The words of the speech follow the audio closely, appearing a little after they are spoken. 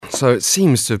So it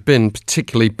seems to have been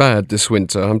particularly bad this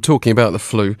winter. I'm talking about the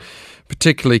flu.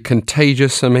 Particularly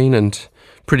contagious, and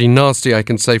pretty nasty, I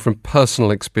can say, from personal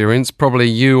experience. Probably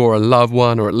you or a loved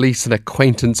one or at least an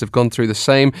acquaintance have gone through the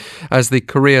same, as the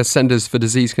Korea Centers for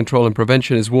Disease Control and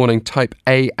Prevention is warning type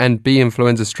A and B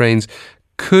influenza strains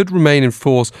could remain in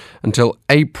force until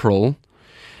April.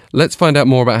 Let's find out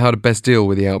more about how to best deal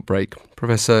with the outbreak.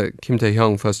 Professor Kim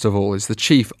Tae-hyong, first of all, is the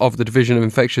Chief of the Division of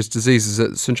Infectious Diseases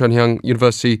at Hyang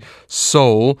University,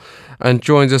 Seoul, and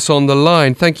joins us on the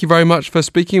line. Thank you very much for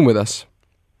speaking with us.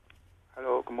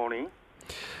 Hello, good morning.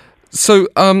 So,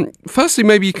 firstly,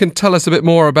 maybe you can tell us a bit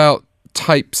more about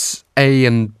types A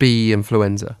and B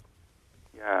influenza.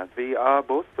 Yeah, they are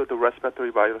both the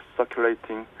respiratory virus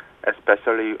circulating,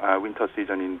 especially winter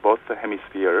season in both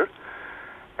hemispheres.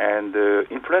 And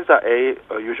influenza A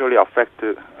usually affects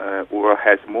or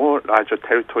has more larger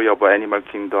territory of animal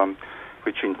kingdom,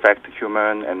 which infect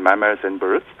human and mammals and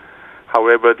birds.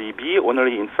 However, the B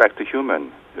only infects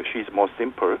human. She is more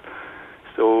simple.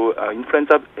 So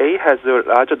influenza A has a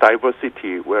larger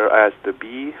diversity, whereas the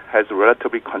B has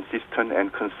relatively consistent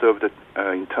and conserved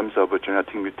in terms of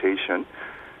genetic mutation.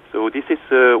 So this is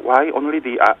why only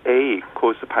the A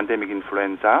causes pandemic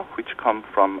influenza, which come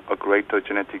from a greater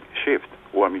genetic shift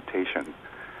or mutation.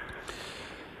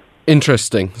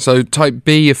 Interesting. So type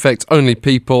B affects only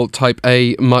people, type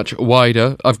A much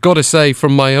wider. I've got to say,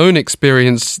 from my own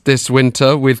experience this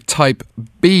winter with type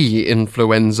B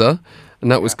influenza, and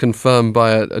that was confirmed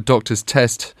by a doctor's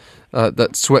test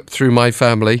that swept through my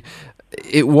family,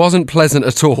 it wasn't pleasant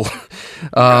at all.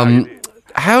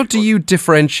 How do you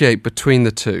differentiate between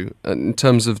the two in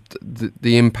terms of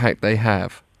the impact they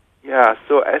have? Yeah,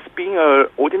 so as being an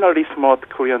ordinarily smart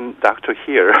Korean doctor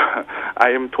here, I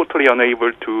am totally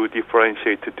unable to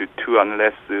differentiate the two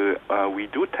unless we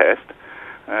do test,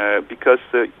 because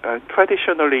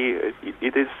traditionally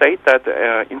it is said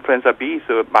that influenza B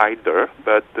is milder,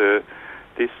 but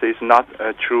this is not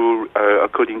true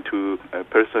according to a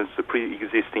person's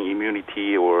pre-existing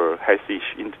immunity or health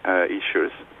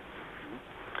issues.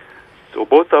 So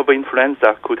both of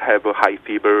influenza could have a high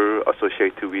fever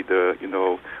associated with,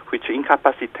 which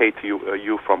incapacitate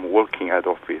you from working at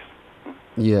office.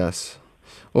 Yes.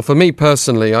 Well, for me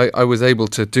personally, I was able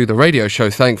to do the radio show,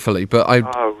 thankfully, but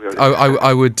Really?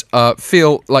 I would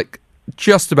feel like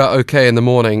just about okay in the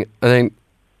morning and then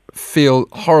feel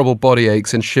horrible body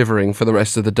aches and shivering for the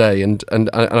rest of the day. And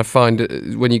I find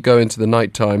when you go into the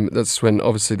night time, that's when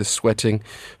obviously the sweating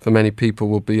for many people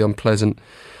will be unpleasant.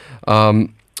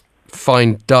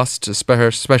 Fine dust,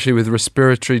 especially with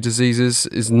respiratory diseases,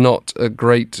 is not a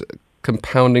great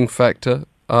compounding factor.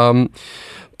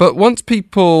 But once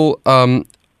people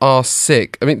are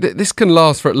sick, I mean, this can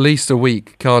last for at least a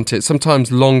week, can't it?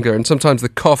 Sometimes longer, and sometimes the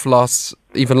cough lasts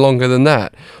even longer than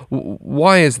that.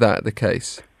 Why is that the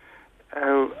case?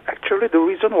 Actually, the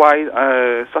reason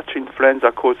why such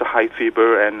influenza causes high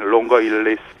fever and longer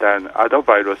illness than other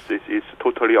viruses is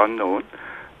totally unknown.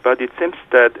 But it seems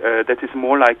that that is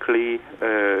more likely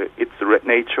it's the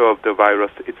nature of the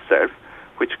virus itself,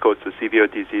 which causes severe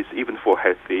disease even for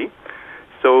healthy.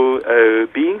 So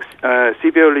being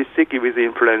severely sick with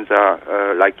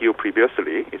influenza, like you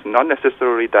previously, is not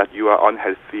necessarily that you are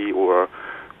unhealthy or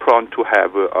prone to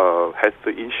have a health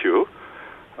issue.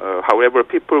 However,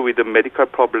 people with a medical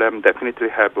problem definitely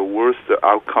have a worse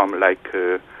outcome, like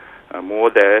more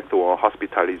death or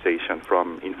hospitalization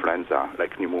from influenza,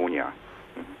 like pneumonia.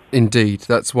 Indeed,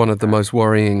 that's one of the most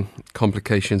worrying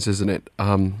complications, isn't it?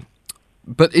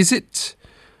 But is it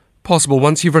possible,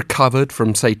 once you've recovered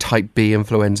from, say, type B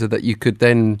influenza, that you could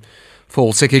then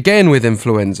fall sick again with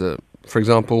influenza, for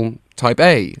example, type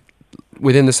A,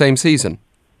 within the same season?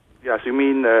 Yes, you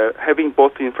mean having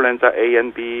both influenza A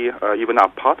and B even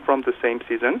apart from the same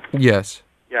season? Yes.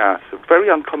 Yeah, so very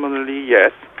uncommonly,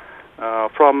 yes.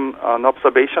 From an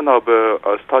observation of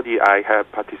a study I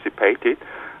have participated,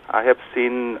 I have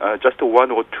seen just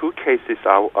one or two cases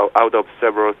out of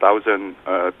several thousand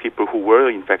people who were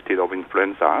infected of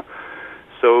influenza.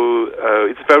 So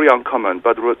it's very uncommon.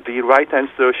 But the right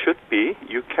answer should be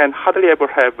you can hardly ever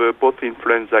have both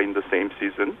influenza in the same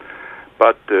season.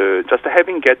 But just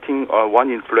getting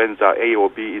one influenza A or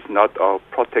B is not a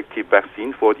protective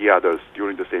vaccine for the others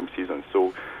during the same season.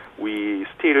 So we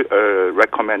still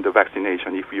recommend the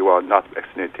vaccination if you are not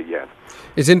vaccinated yet.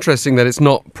 It's interesting that it's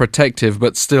not protective,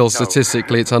 but still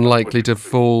statistically it's unlikely to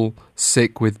fall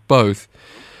sick with both.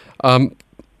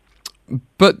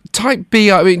 But type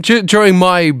B, I mean, during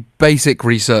my basic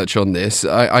research on this,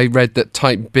 I read that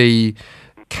type B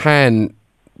can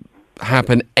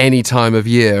happen any time of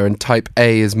year and type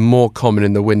A is more common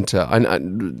in the winter.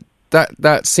 And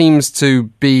That seems to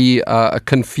be a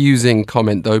confusing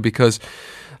comment, though, because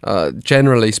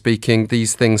generally speaking,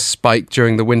 these things spike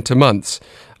during the winter months.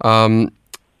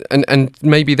 And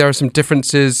maybe there are some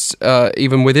differences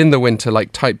even within the winter,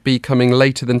 like type B coming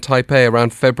later than type A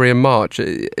around February and March.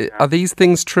 Are these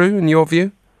things true in your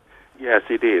view? Yes,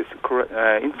 it is.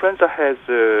 Influenza has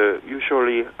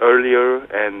usually earlier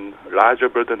and larger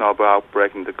burden of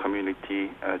outbreak in the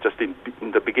community just in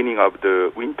the beginning of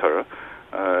the winter,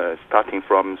 starting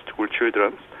from school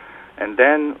children. And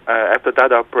then after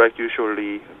that outbreak,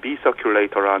 usually B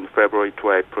circulate around February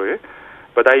to April.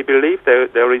 But I believe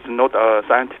there is not a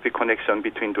scientific connection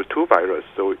between the two viruses.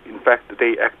 So in fact,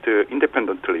 they act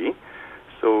independently.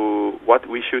 So what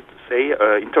we should say,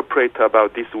 interpret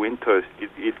about this winter,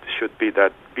 it should be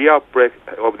that the outbreak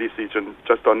of this season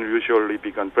just unusually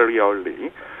began very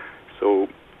early. So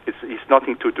it's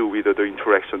nothing to do with the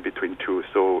interaction between two.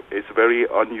 So it's very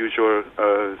unusual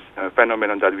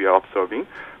phenomenon that we are observing.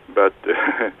 But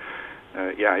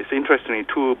it's interesting.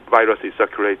 Two viruses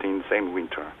circulating in the same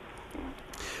winter.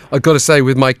 I've got to say,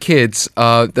 with my kids,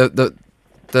 the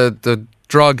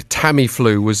drug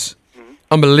Tamiflu was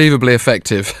unbelievably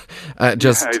effective at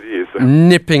just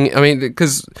nipping. I mean,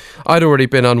 because I'd already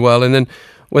been unwell, and then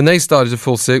when they started to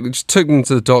fall sick, we just took them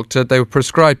to the doctor. They were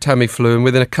prescribed Tamiflu, and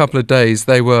within a couple of days,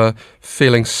 they were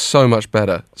feeling so much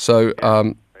better. So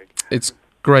it's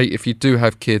great if you do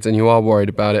have kids and you are worried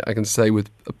about it. I can say with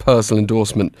a personal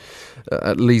endorsement,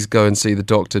 at least go and see the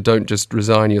doctor. Don't just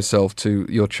resign yourself to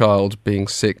your child being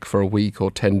sick for a week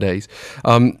or 10 days.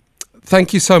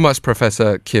 Thank you so much,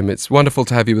 Professor Kim. It's wonderful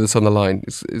to have you with us on the line.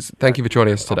 Thank you for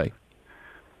joining us today.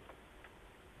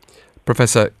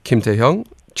 Professor Kim Tae-hyong,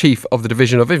 Chief of the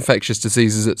Division of Infectious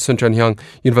Diseases at Hyang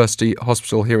University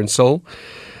Hospital here in Seoul.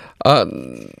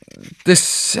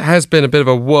 This has been a bit of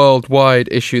a worldwide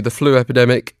issue, the flu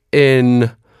epidemic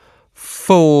in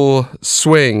full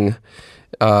swing.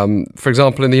 For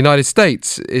example, in the United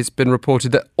States, it's been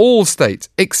reported that all states,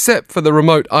 except for the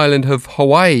remote island of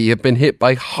Hawaii, have been hit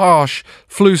by harsh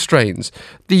flu strains.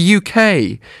 The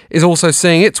UK is also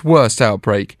seeing its worst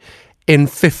outbreak in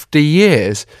 50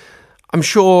 years. I'm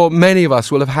sure many of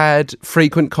us will have had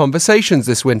frequent conversations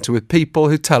this winter with people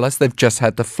who tell us they've just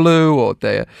had the flu or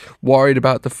they're worried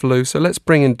about the flu. So let's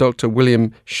bring in Dr.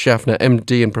 William Schaffner,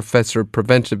 MD and Professor of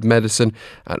Preventive Medicine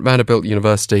at Vanderbilt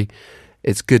University.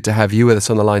 It's good to have you with us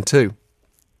on the line too.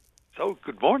 So,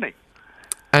 good morning.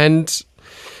 And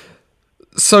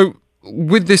so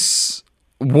with this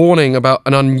warning about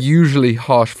an unusually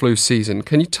harsh flu season,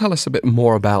 can you tell us a bit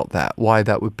more about that, why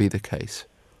that would be the case?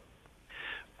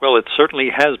 Well, it certainly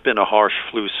has been a harsh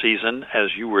flu season.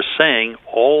 As you were saying,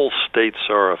 all states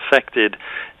are affected,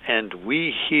 and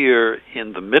we here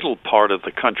in the middle part of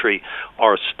the country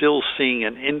are still seeing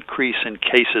an increase in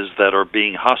cases that are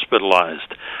being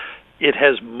hospitalized. It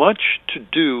has much to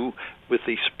do with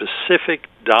the specific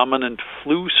dominant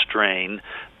flu strain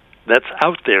that's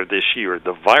out there this year.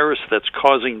 The virus that's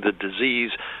causing the disease,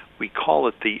 we call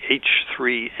it the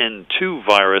H3N2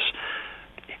 virus,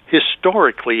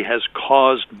 historically has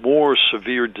caused more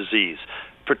severe disease,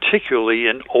 particularly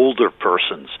in older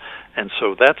persons. And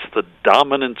so that's the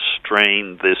dominant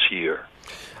strain this year.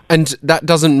 And that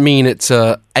doesn't mean it's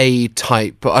an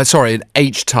H-type. That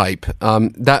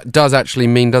does actually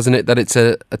mean, doesn't it, that it's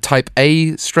a type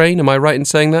A strain? Am I right in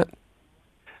saying that?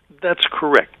 That's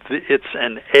correct. It's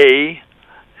an A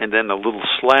and then a little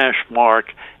slash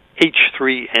mark,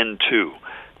 H3N2.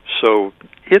 So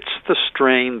it's the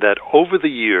strain that over the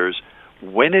years,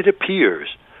 when it appears,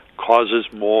 causes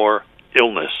more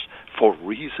illness for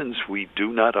reasons we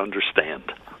do not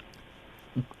understand.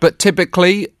 But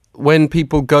typically, when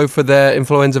people go for their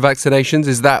influenza vaccinations,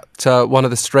 is that one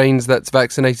of the strains that's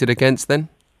vaccinated against then?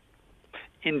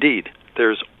 Indeed.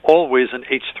 There's always an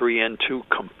H3N2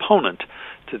 component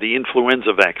to the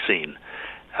influenza vaccine.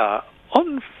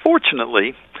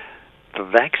 Unfortunately, the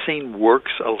vaccine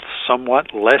works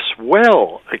somewhat less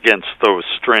well against those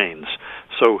strains.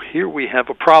 So here we have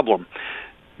a problem.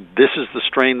 This is the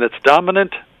strain that's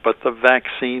dominant, but the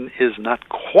vaccine is not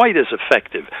quite as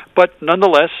effective. But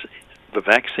nonetheless, the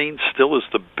vaccine still is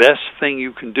the best thing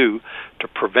you can do to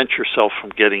prevent yourself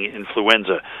from getting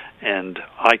influenza. And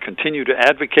I continue to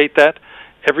advocate that.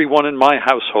 Everyone in my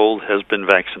household has been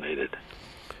vaccinated.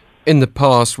 In the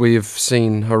past, we've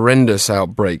seen horrendous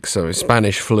outbreaks, so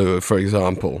Spanish flu, for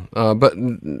example. But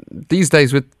these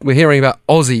days, we're hearing about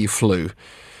Aussie flu.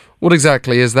 What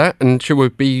exactly is that, and should we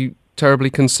be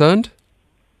terribly concerned?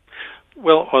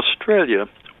 Well, Australia,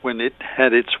 when it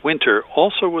had its winter,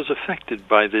 also was affected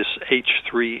by this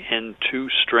H3N2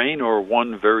 strain, or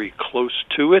one very close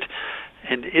to it,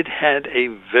 and it had a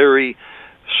very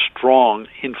strong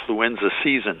influenza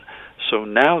season. So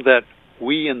now that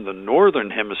we in the northern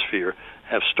hemisphere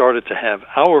have started to have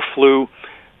our flu,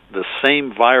 the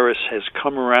same virus has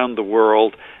come around the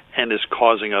world and is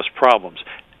causing us problems.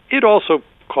 It also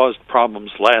caused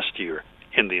problems last year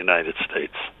in the United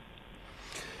States.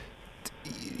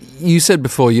 You said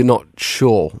before you're not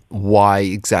sure why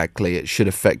exactly it should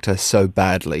affect us so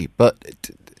badly,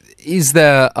 but is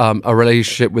there a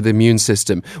relationship with the immune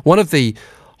system? One of the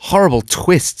horrible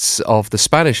twists of the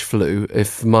Spanish flu,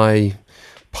 if my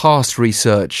past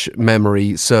research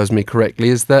memory serves me correctly,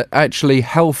 is that actually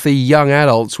healthy young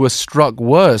adults were struck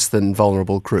worse than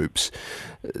vulnerable groups.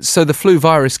 So the flu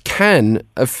virus can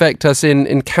affect us in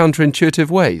counterintuitive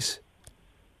ways.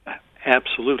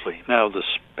 Absolutely. Now, the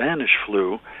Spanish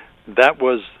flu, that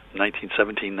was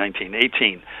 1917,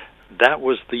 1918. That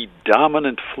was the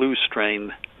dominant flu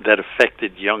strain that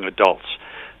affected young adults.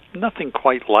 Nothing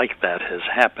quite like that has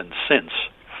happened since,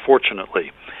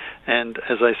 fortunately. And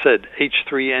as I said,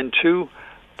 H3N2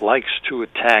 likes to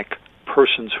attack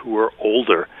persons who are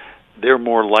older. They're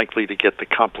more likely to get the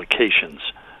complications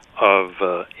of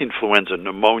influenza,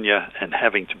 pneumonia, and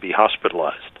having to be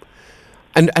hospitalized.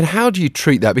 And how do you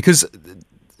treat that? Because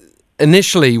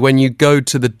initially, when you go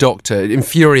to the doctor, it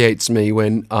infuriates me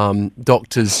when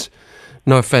doctors,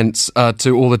 no offense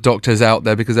to all the doctors out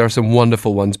there, because there are some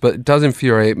wonderful ones, but it does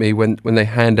infuriate me when they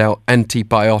hand out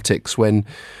antibiotics when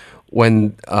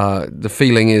the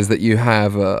feeling is that you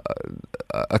have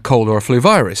a cold or a flu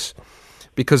virus,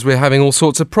 because we're having all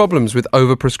sorts of problems with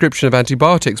overprescription of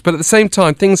antibiotics. But at the same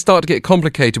time, things start to get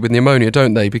complicated with pneumonia,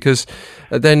 don't they? Because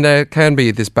then there can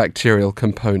be this bacterial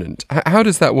component. How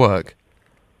does that work?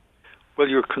 Well,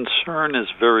 your concern is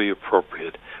very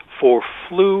appropriate. For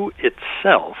flu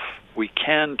itself, we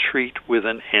can treat with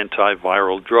an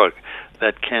antiviral drug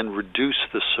that can reduce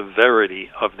the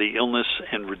severity of the illness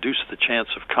and reduce the chance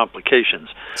of complications.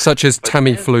 Such as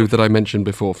Tamiflu that I mentioned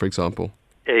before, for example.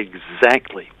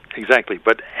 Exactly.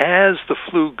 But as the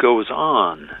flu goes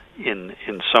on in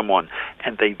someone,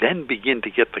 and they then begin to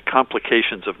get the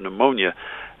complications of pneumonia,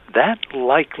 that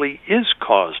likely is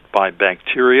caused by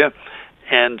bacteria,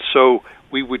 and so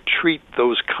we would treat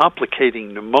those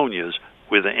complicating pneumonias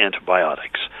with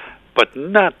antibiotics, but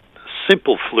not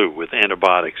simple flu with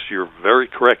antibiotics. You're very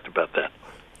correct about that.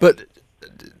 But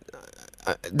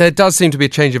there does seem to be a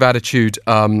change of attitude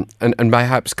and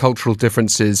perhaps cultural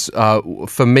differences.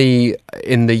 For me,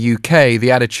 in the UK,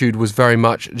 the attitude was very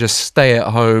much just stay at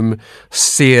home,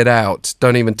 see it out,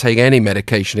 don't even take any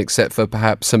medication except for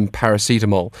perhaps some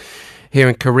paracetamol. Here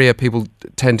in Korea, people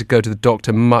tend to go to the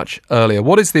doctor much earlier.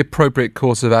 What is the appropriate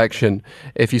course of action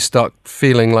if you start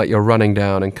feeling like you're running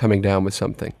down and coming down with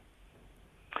something?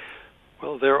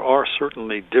 Well, there are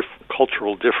certainly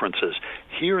cultural differences.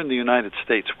 Here in the United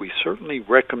States, we certainly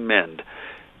recommend,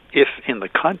 if in the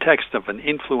context of an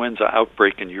influenza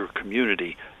outbreak in your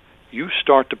community, you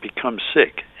start to become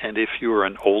sick, and if you're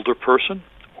an older person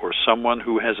or someone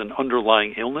who has an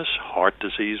underlying illness, heart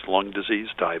disease, lung disease,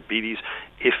 diabetes,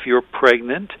 if you're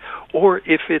pregnant, or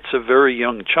if it's a very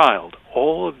young child,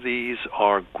 all of these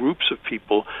are groups of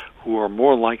people who are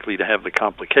more likely to have the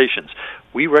complications.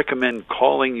 We recommend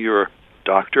calling your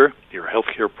doctor, your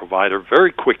healthcare provider,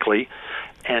 very quickly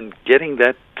and getting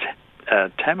that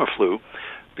Tamiflu,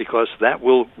 because that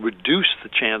will reduce the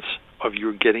chance of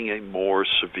you getting a more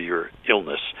severe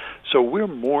illness. So we're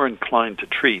more inclined to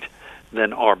treat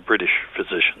than our British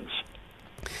physicians.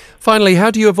 Finally,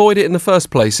 how do you avoid it in the first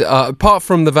place? Apart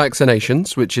from the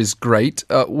vaccinations, which is great,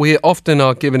 we often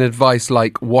are given advice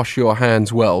like wash your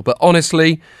hands well. But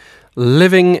honestly,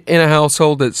 living in a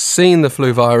household that's seen the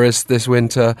flu virus this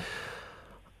winter,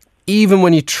 even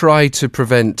when you try to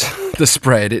prevent the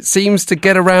spread, it seems to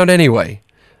get around anyway.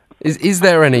 Is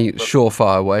there any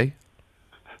surefire way?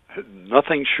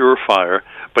 Nothing surefire,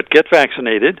 but get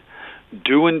vaccinated.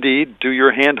 Do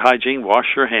your hand hygiene,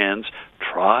 wash your hands.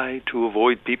 Try to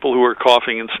avoid people who are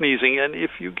coughing and sneezing, and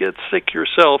if you get sick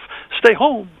yourself, stay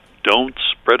home. Don't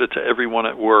spread it to everyone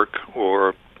at work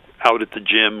or out at the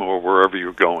gym or wherever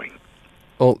you're going.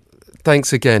 Well,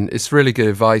 thanks again. It's really good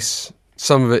advice.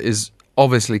 Some of it is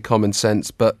obviously common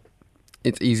sense, but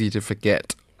it's easy to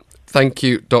forget. Thank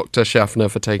you, Dr. Schaffner,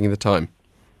 for taking the time.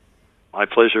 My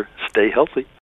pleasure. Stay healthy.